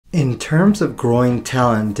In terms of growing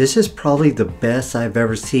talent, this is probably the best I've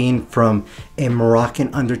ever seen from a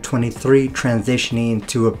Moroccan under-23 transitioning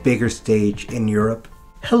to a bigger stage in Europe.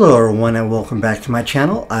 Hello everyone and welcome back to my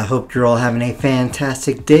channel. I hope you're all having a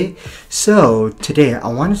fantastic day. So today I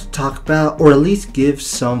wanted to talk about, or at least give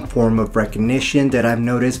some form of recognition that I've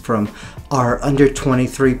noticed from our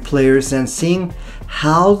under-23 players and seeing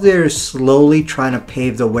how they're slowly trying to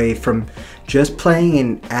pave the way from just playing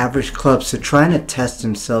in average clubs to trying to test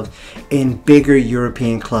themselves in bigger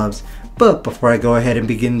European clubs. But before I go ahead and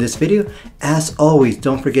begin this video, as always,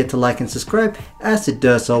 don't forget to like and subscribe, as it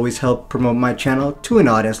does always help promote my channel to an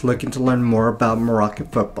audience looking to learn more about Moroccan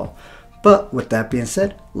football. But with that being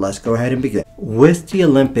said, let's go ahead and begin. With the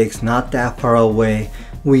Olympics not that far away,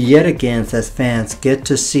 we yet again as fans get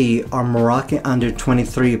to see our Moroccan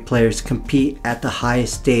under-23 players compete at the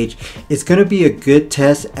highest stage. It's going to be a good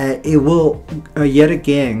test and it will yet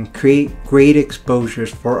again create great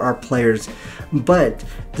exposures for our players. But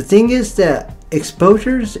the thing is that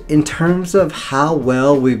exposures in terms of how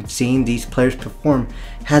well we've seen these players perform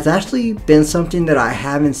has actually been something that I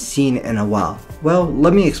haven't seen in a while. Well,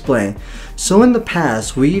 let me explain. So in the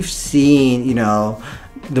past we've seen,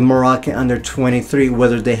 the Moroccan under-23,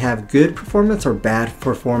 whether they have good performance or bad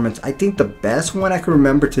performance. I think the best one I can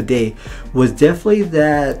remember today was definitely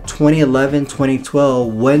that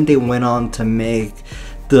 2011-2012 when they went on to make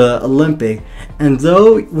the Olympic. And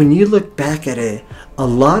though when you look back at it, a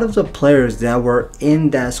lot of the players that were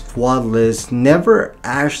in that squad list never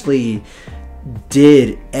actually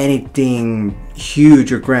did anything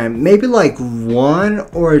huge or grand. Maybe like one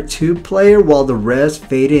or two player while the rest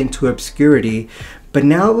faded into obscurity. But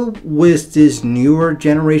now with this newer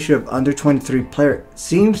generation of under-23 player,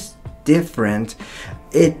 seems different.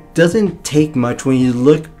 It doesn't take much when you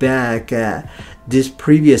look back at this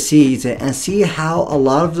previous season and see how a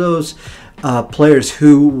lot of those players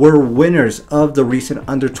who were winners of the recent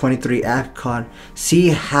under-23 AFCON, see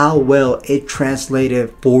how well it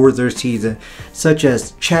translated for their season. Such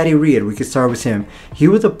as Chatty Reid, we could start with him. He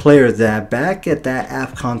was a player that back at that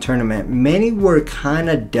AFCON tournament, many were kind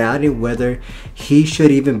of doubting whether he should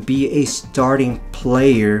even be a starting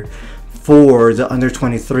player for the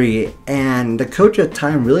under-23, and the coach at the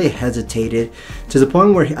time really hesitated to the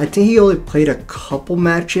point where I think he only played a couple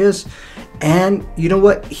matches. And you know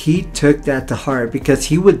what? He took that to heart because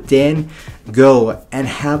he would then go and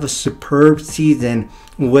have a superb season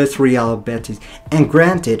with Real Betis. And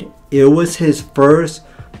granted, it was his first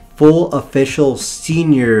full official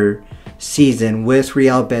senior season with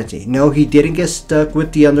Real Betis. No, he didn't get stuck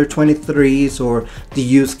with the under-23s or the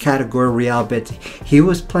youth category Real Betis. He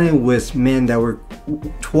was playing with men that were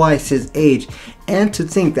twice his age, and to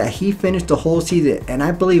think that he finished the whole season and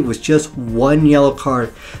I believe with just one yellow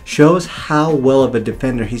card shows how well of a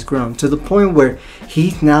defender he's grown, to the point where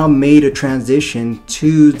he's now made a transition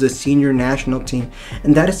to the senior national team.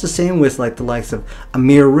 And that is the same with like the likes of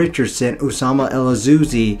Amir Richardson, Osama El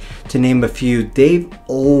Azouzi, to name a few. They've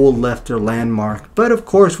all left their landmark. But of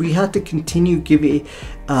course we have to continue giving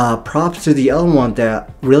props to the other one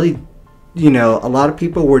that really, a lot of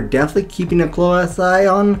people were definitely keeping a close eye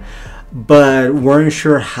on, but weren't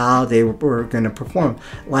sure how they were going to perform.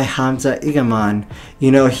 Like Hamza Igaman,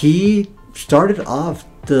 he started off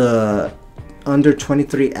the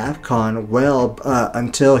under-23 AFCON well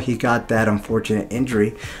until he got that unfortunate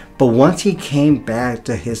injury. But once he came back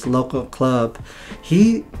to his local club,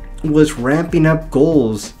 he was ramping up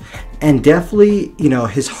goals, and definitely,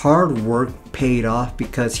 his hard work paid off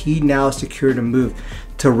because he now secured a move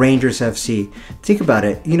to Rangers FC. Think about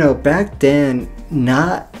it, back then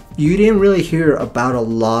you didn't really hear about a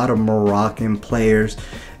lot of Moroccan players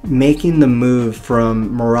making the move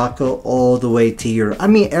from Morocco all the way to Europe. I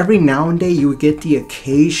mean, every now and then you would get the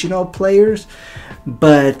occasional players,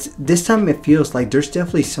 but this time it feels like there's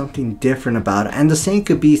definitely something different about it. And the same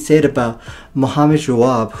could be said about Mohamed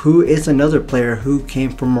Jouab, who is another player who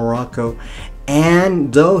came from Morocco.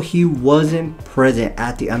 And though he wasn't present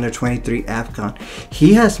at the under-23 AFCON,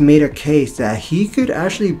 he has made a case that he could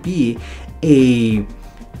actually be a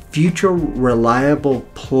future reliable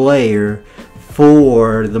player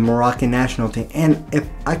for the Moroccan national team. And if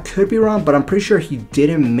I could be wrong, but I'm pretty sure he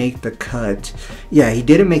didn't make the cut. Yeah, he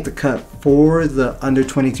didn't make the cut for the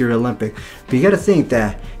under-23 Olympic. But you got to think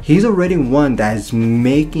that he's already one that is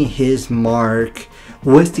making his mark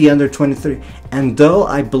with the under-23. And though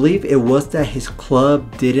I believe it was that his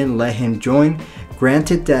club didn't let him join,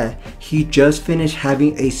 granted that he just finished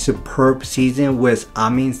having a superb season with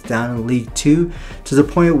Amiens down in League 2, to the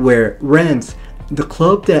point where Rennes the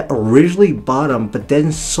club that originally bought him but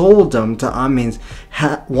then sold him to Amiens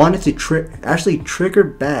wanted to actually trigger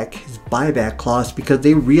back his buyback clause because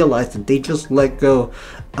they realized that they just let go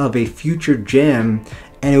of a future gem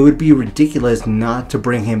and it would be ridiculous not to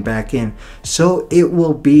bring him back in. So it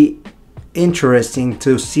will be interesting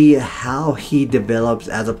to see how he develops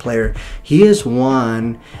as a player. He is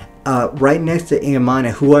one right next to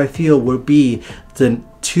Ingemane, who I feel will be the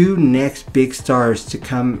two next big stars to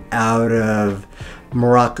come out of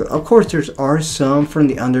Morocco. Of course, there are some from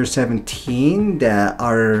the under 17 that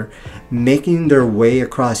are making their way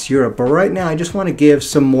across Europe, but right now I just want to give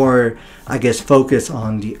some more, I guess, focus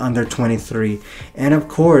on the under 23. And of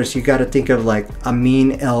course, you got to think of like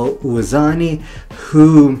Amin El Ouazani,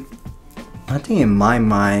 who I think in my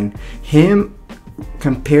mind, him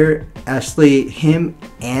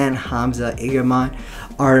and Hamza Egeman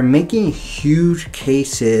are making huge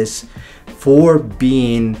cases for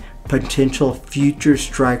being potential future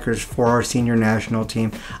strikers for our senior national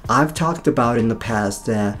team. I've talked about in the past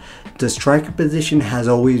that the striker position has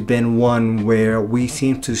always been one where we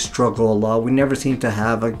seem to struggle a lot. We never seem to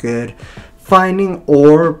have a good finding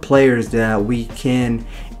or players that we can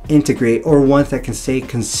integrate or ones that can stay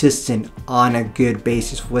consistent on a good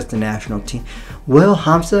basis with the national team. Well,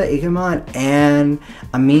 Hamza Egeman and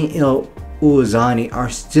Amin El Ouazani are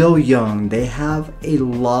still young. They have a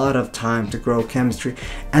lot of time to grow chemistry,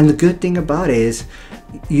 and the good thing about it is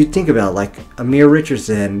you think about like Amir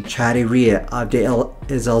Richardson, Chadi Ria, Abdel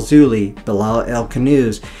Zalzuli, Bilal El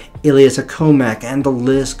Kanouz, Ilyas Akomak, and the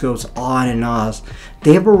list goes on and on.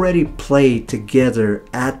 They have already played together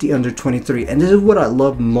at the under 23, and this is what I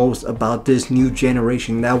love most about this new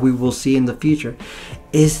generation that we will see in the future,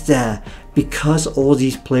 is that because all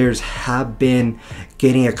these players have been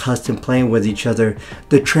getting accustomed playing with each other,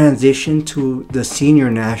 the transition to the senior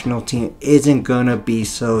national team isn't gonna be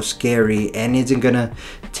so scary and isn't gonna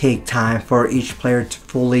take time for each player to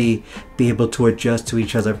fully be able to adjust to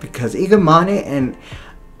each other, because Igamane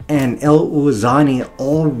and El Ouazani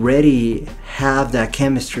already have that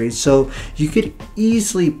chemistry, so you could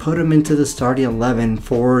easily put them into the starting 11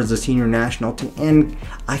 for the senior national team, and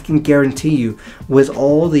I can guarantee you with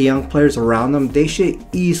all the young players around them, they should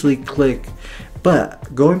easily click.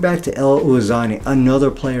 But going back to El Ouazani,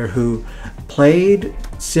 another player who played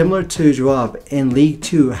similar to Joab in League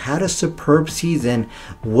 2, had a superb season,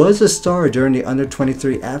 was a star during the under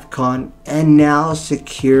 23 AFCON, and now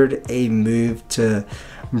secured a move to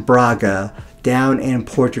Braga down in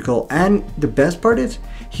Portugal. And the best part is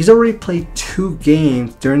he's already played 2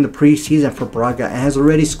 games during the preseason for Braga and has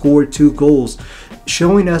already scored 2 goals,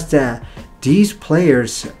 showing us that these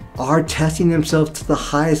players are testing themselves to the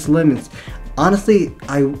highest limits. Honestly,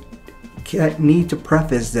 I need to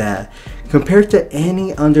preface that compared to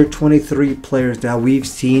any under 23 players that we've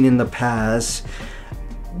seen in the past,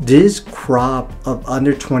 this crop of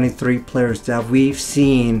under 23 players that we've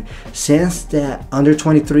seen since that under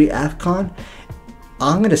 23 AFCON,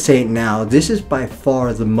 I'm going to say it now, this is by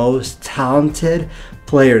far the most talented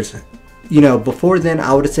players. You know, before then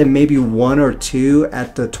I would have said maybe 1 or 2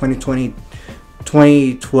 at the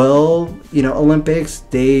 2012, you know, Olympics.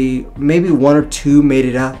 They maybe 1 or 2 made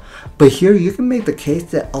it out. But here you can make the case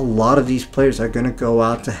that a lot of these players are going to go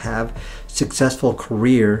out to have successful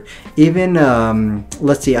career. Even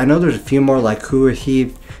let's see, I know there's a few more like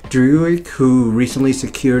Huahib Druik, who recently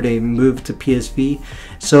secured a move to PSV.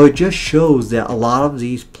 So it just shows that a lot of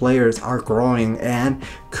these players are growing and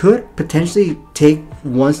could potentially take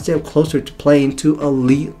one step closer to playing to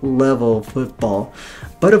elite level football.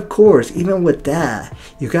 But of course, even with that,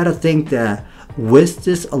 you got to think that with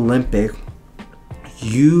this Olympic,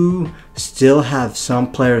 you still have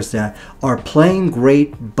some players that are playing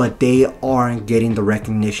great, but they aren't getting the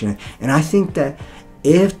recognition. And I think that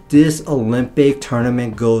if this Olympic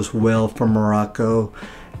tournament goes well for Morocco,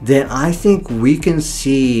 then I think we can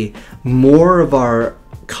see more of our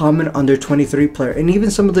common under 23 player and even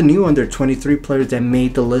some of the new under 23 players that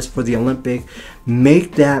made the list for the Olympic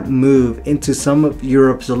make that move into some of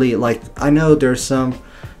Europe's elite. Like, I know there's some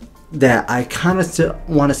that I kind of still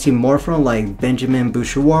want to see more from, like Benjamin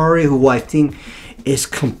Bouchouari, who I think is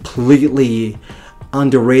completely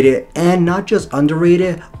underrated, and not just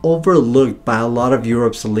underrated, overlooked by a lot of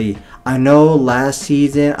Europe's elite. I know last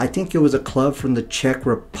season, I think it was a club from the Czech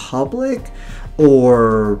Republic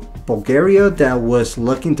or Bulgaria that was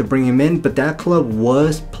looking to bring him in, but that club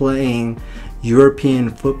was playing European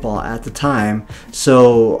football at the time.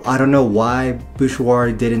 So I don't know why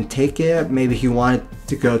Bouchouari didn't take it. Maybe he wanted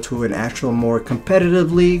to go to an actual more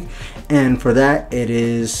competitive league, and for that it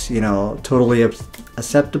is, you know, totally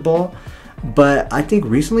acceptable. But I think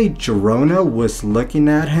recently Girona was looking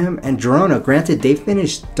at him, and Girona, granted, they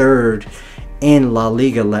finished third in La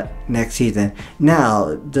Liga next season.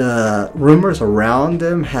 Now, the rumors around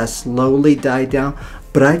them has slowly died down,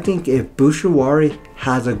 but I think if Bouchouari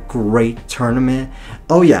has a great tournament,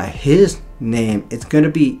 oh yeah, his name is going to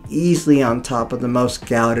be easily on top of the most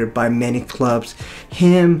scouted by many clubs.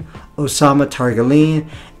 Him, Osama Targalin,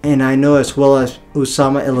 and I know as well as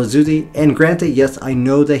Usama El Azouzi. And granted, yes, I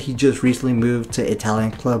know that he just recently moved to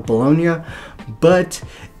Italian club Bologna, but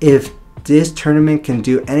if this tournament can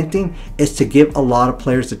do anything, it's to give a lot of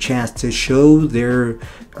players a chance to show their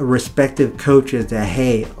respective coaches that,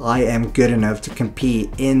 hey, I am good enough to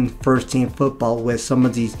compete in first team football with some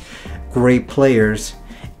of these great players.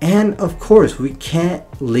 And of course, we can't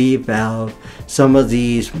leave out some of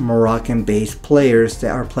these Moroccan-based players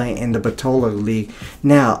that are playing in the Batola League.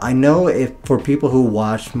 Now, I know if for people who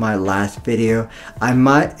watched my last video, it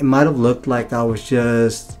might have looked like I was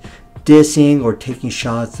just dissing or taking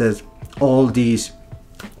shots at all these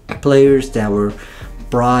players that were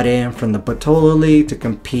brought in from the Batola League to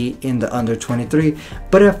compete in the under 23.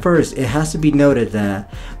 But at first, it has to be noted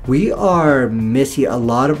that we are missing a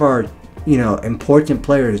lot of our important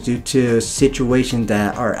players due to situations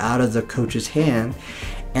that are out of the coach's hand.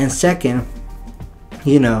 And second,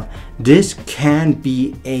 this can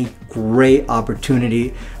be a great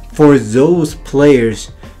opportunity for those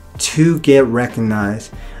players to get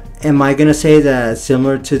recognized. Am I going to say that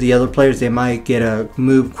similar to the other players, they might get a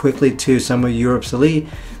move quickly to some of Europe's elite?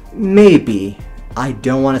 Maybe. I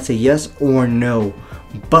don't want to say yes or no,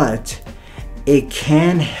 but it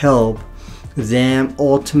can help them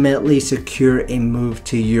ultimately secure a move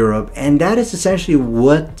to Europe. And that is essentially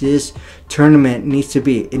what this tournament needs to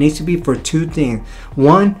be. It needs to be for two things.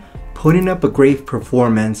 One, putting up a great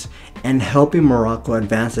performance and helping Morocco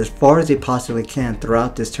advance as far as they possibly can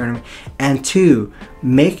throughout this tournament. And two,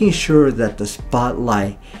 making sure that the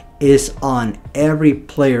spotlight is on every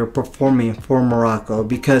player performing for Morocco,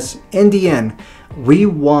 because in the end, we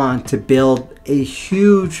want to build a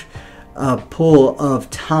huge pool of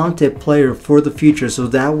talented players for the future, so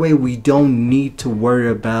that way we don't need to worry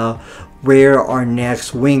about where our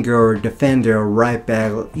next winger or defender or right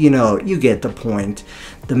back, you get the point.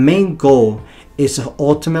 The main goal is to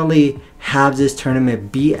ultimately have this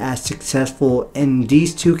tournament be as successful in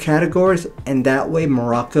these two categories, and that way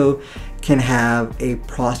Morocco can have a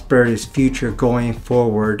prosperous future going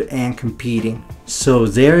forward and competing. So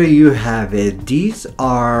there you have it. These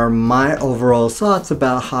are my overall thoughts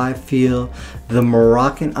about how I feel the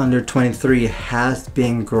Moroccan under 23 has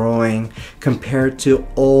been growing compared to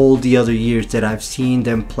all the other years that I've seen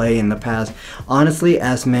them play in the past. Honestly,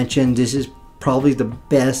 as mentioned, this is probably the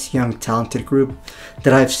best young talented group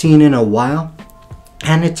that I've seen in a while,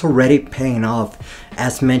 and it's already paying off.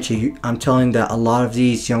 As mentioned, I'm telling that a lot of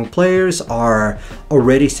these young players are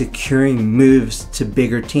already securing moves to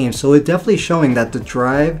bigger teams, so it's definitely showing that the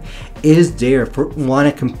drive is there for want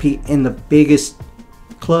to compete in the biggest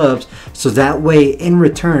clubs, so that way in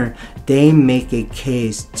return they make a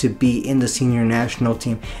case to be in the senior national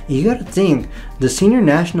team. And you gotta think, the senior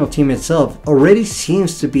national team itself already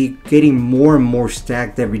seems to be getting more and more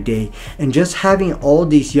stacked every day, and just having all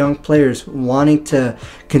these young players wanting to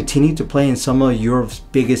continue to play in some of Europe's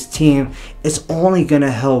biggest team is only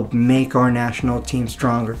gonna help make our national team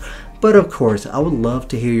stronger. But of course, I would love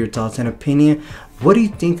to hear your thoughts and opinion. What do you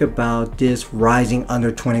think about this rising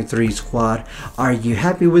under 23 squad? Are you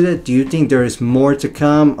happy with it? Do you think there is more to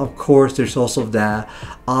come? Of course, there's also that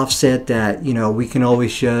offset that, we can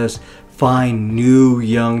always just find new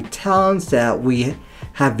young talents that we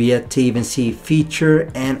have yet to even see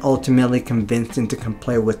feature and ultimately convince them to come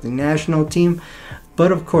play with the national team.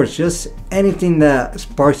 But of course, just anything that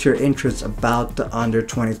sparks your interest about the under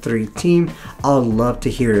 23 team, I would love to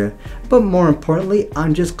hear it. But more importantly,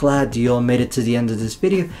 I'm just glad you all made it to the end of this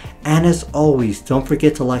video. And as always, don't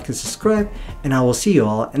forget to like and subscribe, and I will see you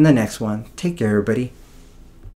all in the next one. Take care, everybody.